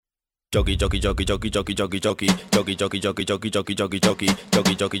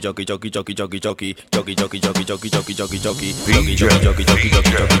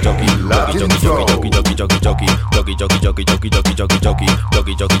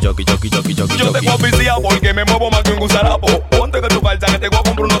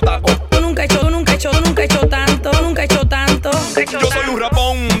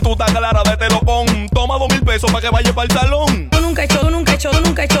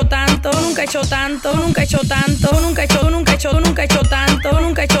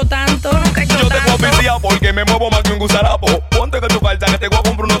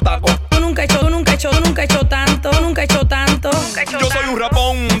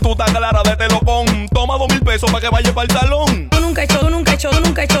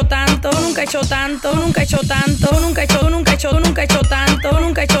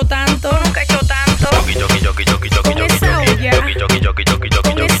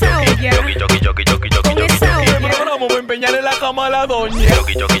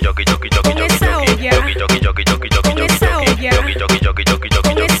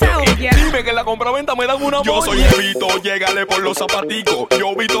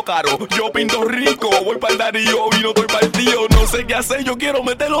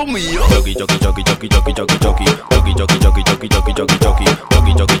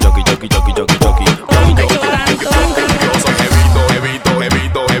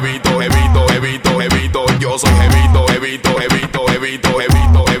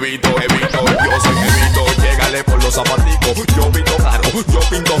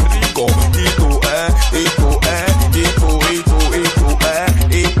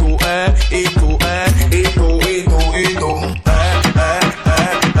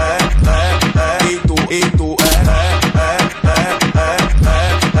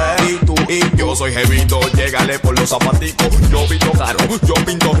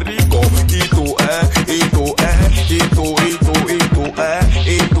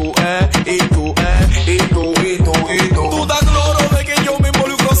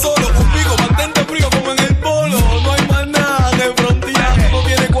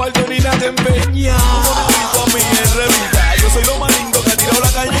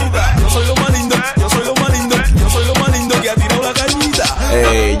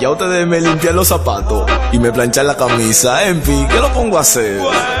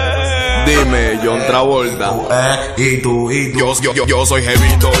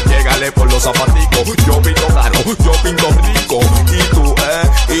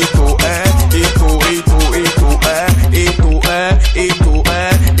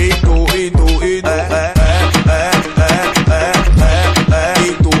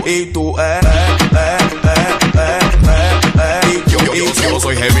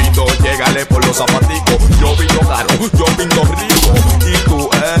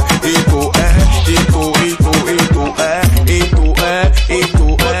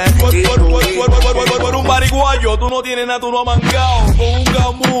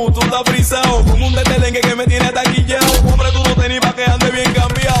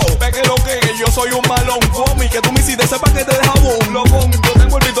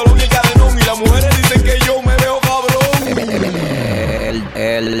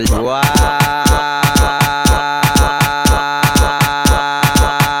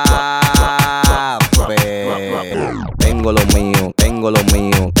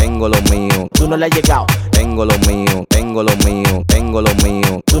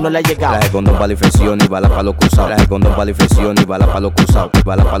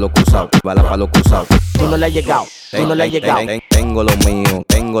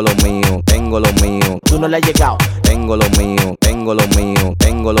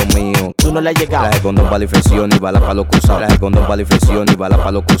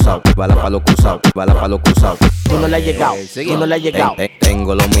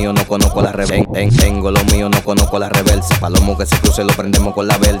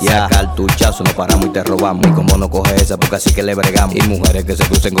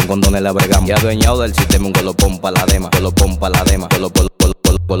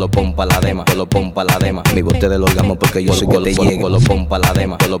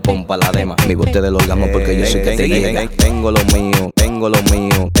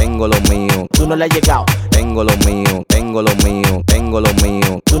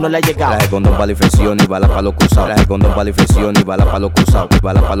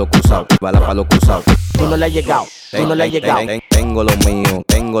tú no le has llegado. Tengo lo mío,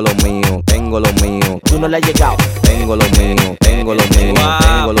 tengo lo mío, tengo lo mío. Tú no le has llegado. Tengo lo mío, tengo lo mío,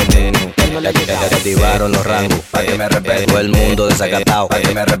 tengo lo mío. Tú no le has llegado. Te activaron los rangos, pa' que me respeten. Todo el mundo desacatado, pa'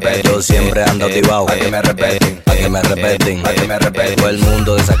 que me respeten. Yo siempre ando activado, pa' que me respeten. Pa' que me respeten, pa' que me respeten. Todo el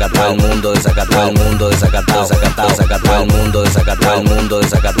mundo desacatado, el mundo desacatado, el mundo desacatado, desacatado, desacatado, el mundo desacatado, el mundo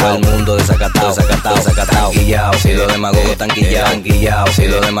desacatado, el mundo desacatado, desacatado, desacatado. Tanquillao, si los demagogos tanquillao, tanquillao, si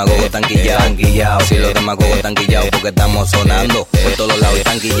los demagogos tanquillao, tanquillao, si los demagogos tanquillao, porque estamos sonando por todos lados y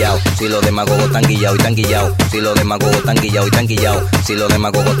tanquillao. Si los demagogos tanquillao y tanquillao, si los demagogos tanquillao y tanquillao, si los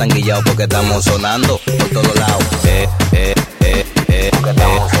demagogos tanquillao, porque estamos sonando por todos lados. Porque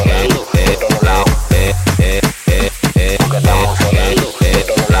estamos sonando por todos lados. Porque estamos sonando por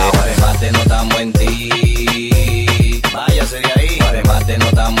todos lados. Remate, no estamos en ti. Váyase de ahí. Remate, no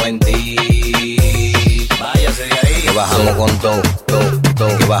estamos en ti. Váyase de ahí. Que bajamos con todo,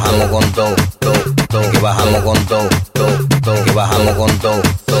 todo. Que bajamos con todo, todo. Que bajamos con todo, todo. Que bajamos con todo,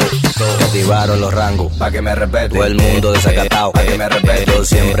 todo. Que activaron los rangos, pa' que me respeten. Todo el mundo desacatado, pa' que me respeten. Yo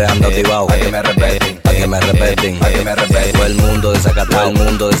siempre ando activado, pa' que me respeten. Pa' que me respeten, pa' que me respeten. Todo el mundo desacatado, el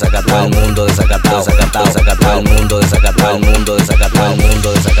mundo desacatado, el mundo desacatado, desacatado, desacatado, el mundo desacatado, el mundo desacatado, el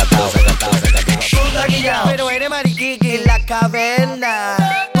mundo desacatado, desacatado, desacatado. Pero eres mariquiqui en la caverna.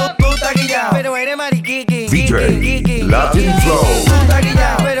 Tú estás guillao, pero eres mariquiqui. DJ LatinFlow. Tú estás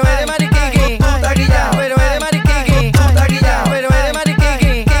guillao, pero eres mariquiqui. Tú estás guillao, pero eres mariquiqui. Tú estás guillao, pero eres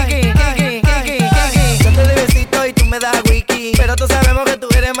mariquiqui. Yo te doy besito y tú me das wiki, pero todos sabemos que tú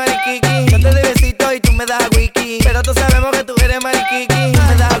eres mariquiqui. Yo te doy besito y tú me das wiki, pero todos sabemos que tú eres mariquiqui.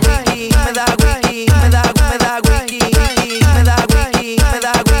 Me das wiki, me das wiki, me das wiki, me das wiki, me das wiki, me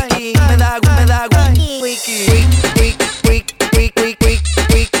das wiki, wiki.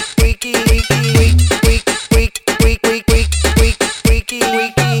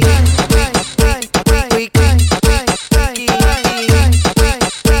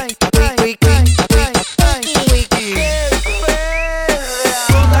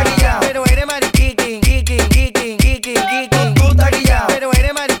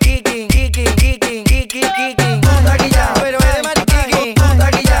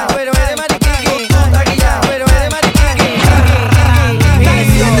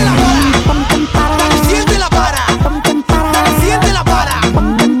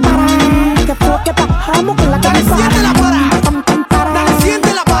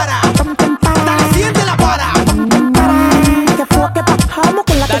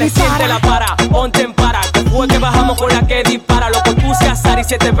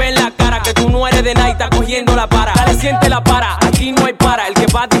 Se te ve en la cara que tú no eres de nada y estás cogiendo la para. Dale, siente la para, aquí no hay para. El que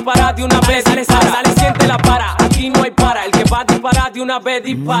va a disparar de una vez, dale, dale, siente la para, aquí no hay para. El que va a disparar de una vez,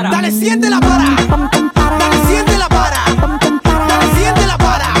 dispara. Dale, siente la para. Dale, siente la para. Dale, siente la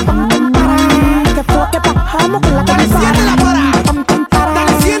para. Que fue que bajamos con la Dale, siente la para.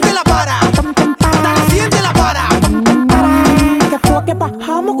 Dale, siente la para. Dale, siente la para. Que fue que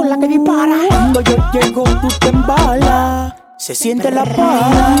bajamos con la que dispara. Cuando yo llego tú te embalas. Se siente la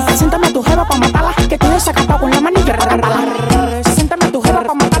paz. Siéntame a tu jeva pa' matarla, que tú desacatado con la manilla. Siéntame a tu jeva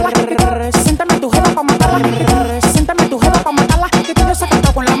pa' matarla. Siéntame a tu jeva pa' matarla. Siéntame a tu jeva pa' matarla, que tú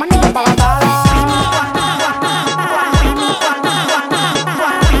desacatado con la manilla pa' matarla.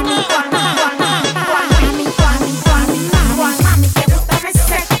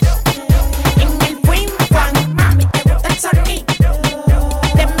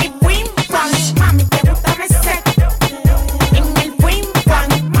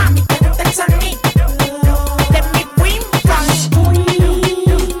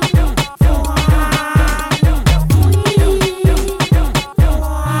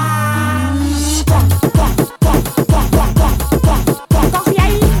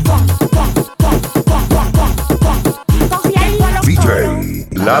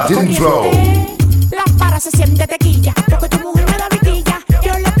 LatinFlow. La para se siente tequilla, porque tu mujer me da vitilla.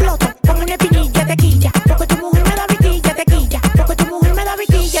 Yo le exploto como una espinilla, tequilla. Porque tu mujer me da vitilla, tequilla. Porque tu mujer me da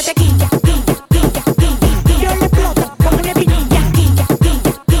vitilla, tequilla. Yo le exploto como una espinilla,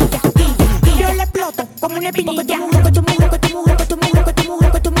 yo le exploto como una espinilla. Porque tu mujer, que tu mujer, que tu mujer, que tu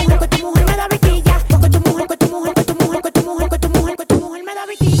mujer, que tu mujer, que tu mujer me da vitilla. Porque tu mujer, que tu mujer, que tu mujer, que tu mujer, que tu mujer, que tu mujer me da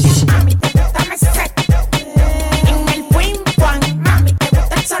vitilla. Mami, te gusta me set. En el wing one, mami, te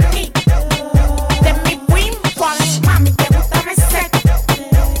gusta el sonido de mi wing one. Mami, te gusta me set.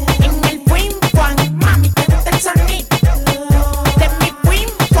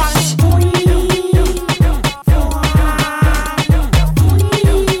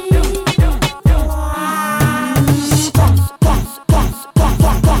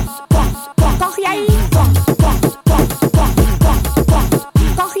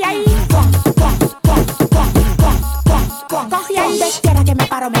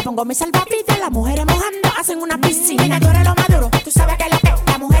 paro, me pongo mi salvavidas. Las mujeres mojando hacen una piscina. Tú eres lo maduro, tú sabes que lo que.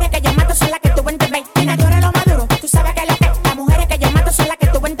 Las mujeres que yo mato son las que tú ven TV. Mira, tú eres lo maduro, tú sabes que lo que. Las mujeres que yo mato son las que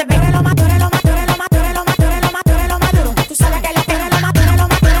tú ven TV. Tú eres lo maduro, tú eres lo maduro, tú eres lo maduro, tú eres lo maduro, tú eres lo maduro, tú eres lo maduro. Tú sabes que lo que. Tú eres lo maduro,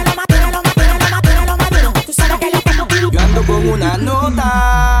 tú eres lo maduro, tú eres lo maduro, tú eres lo maduro, tú eres lo maduro. Tú sabes que lo que. Yo ando con una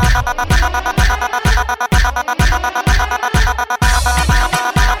nota.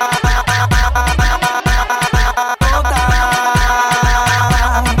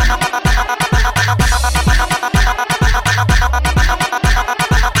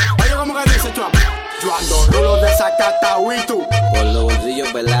 Con los bolsillos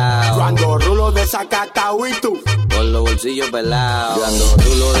pelados. Yo ando rulo de Zacatau y tú. Con los bolsillos pelados. Yo ando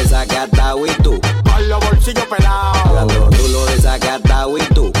rulo de Zacatau y tú. Con los bolsillos pelados. Yo ando rulo de Zacatau y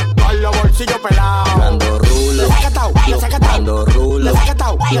tú. Con los bolsillos pelados. Yo ando rulo. De Zacatau, de Zacatau. Yo ando rulo. De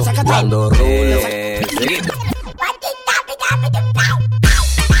Zacatau, de Zacatau. Yo ando rulo. Seguito.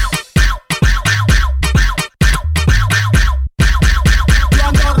 Yo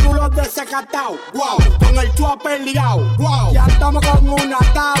ando rulo de Zacatau, wow. Con el chua peleado, wow. Ya estamos con una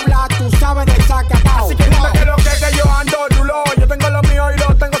tabla, tú sabes de Zacatau. Así que dime que lo que yo ando rulo. Yo tengo lo mío y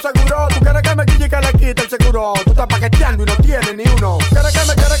lo tengo seguro. Tú quieres que me quille y que le quite el seguro. Tú estás paqueteando y no tienes ni uno. Quieres que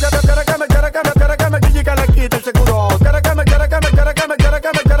me quille y que le quite el seguro. Quieres que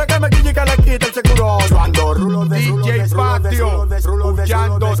me quille y que le quite el seguro. Yo ando rulo de DJ Patio,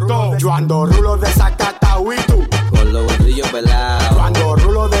 huyando todo. Yo ando rulo de Zacatau y tú. Con los bolsillos pelados. Yo ando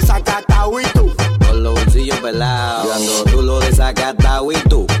rulo de Zacatau y tú. Con los bolsillos pelados. Yo ando rulo de Zacatau y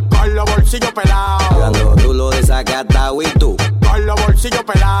tú. Con los bolsillos pelados. Yo ando rulo de Zacatau y tú. Con los bolsillos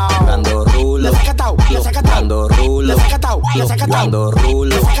pelados. Yo ando rulo. De Zacatau, de Zacatau. Yo ando rulo. De Zacatau, de Zacatau. Yo ando rulo.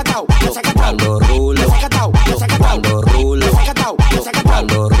 De Zacatau, de Zacatau. Yo ando rulo. De Zacatau, de Zacatau. Yo ando rulo. De Zacatau, de Zacatau. Yo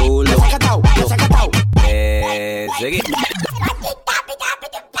ando rulo. De Zacatau, de Zacatau. Seguí.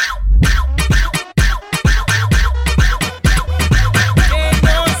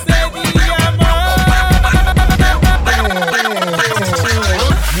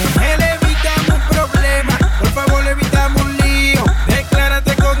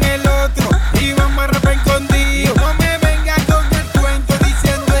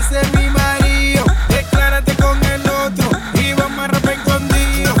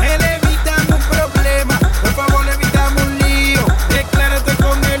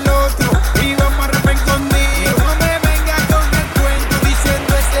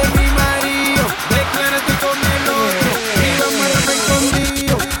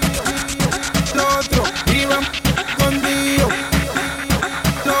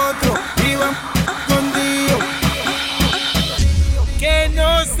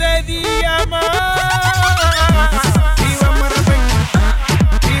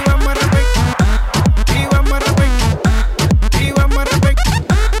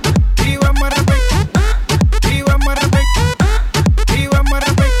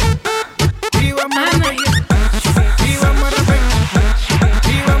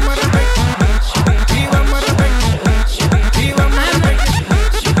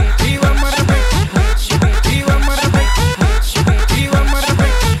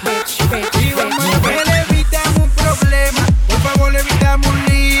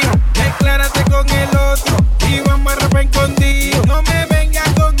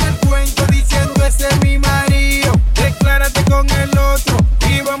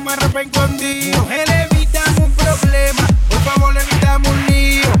 Escondido.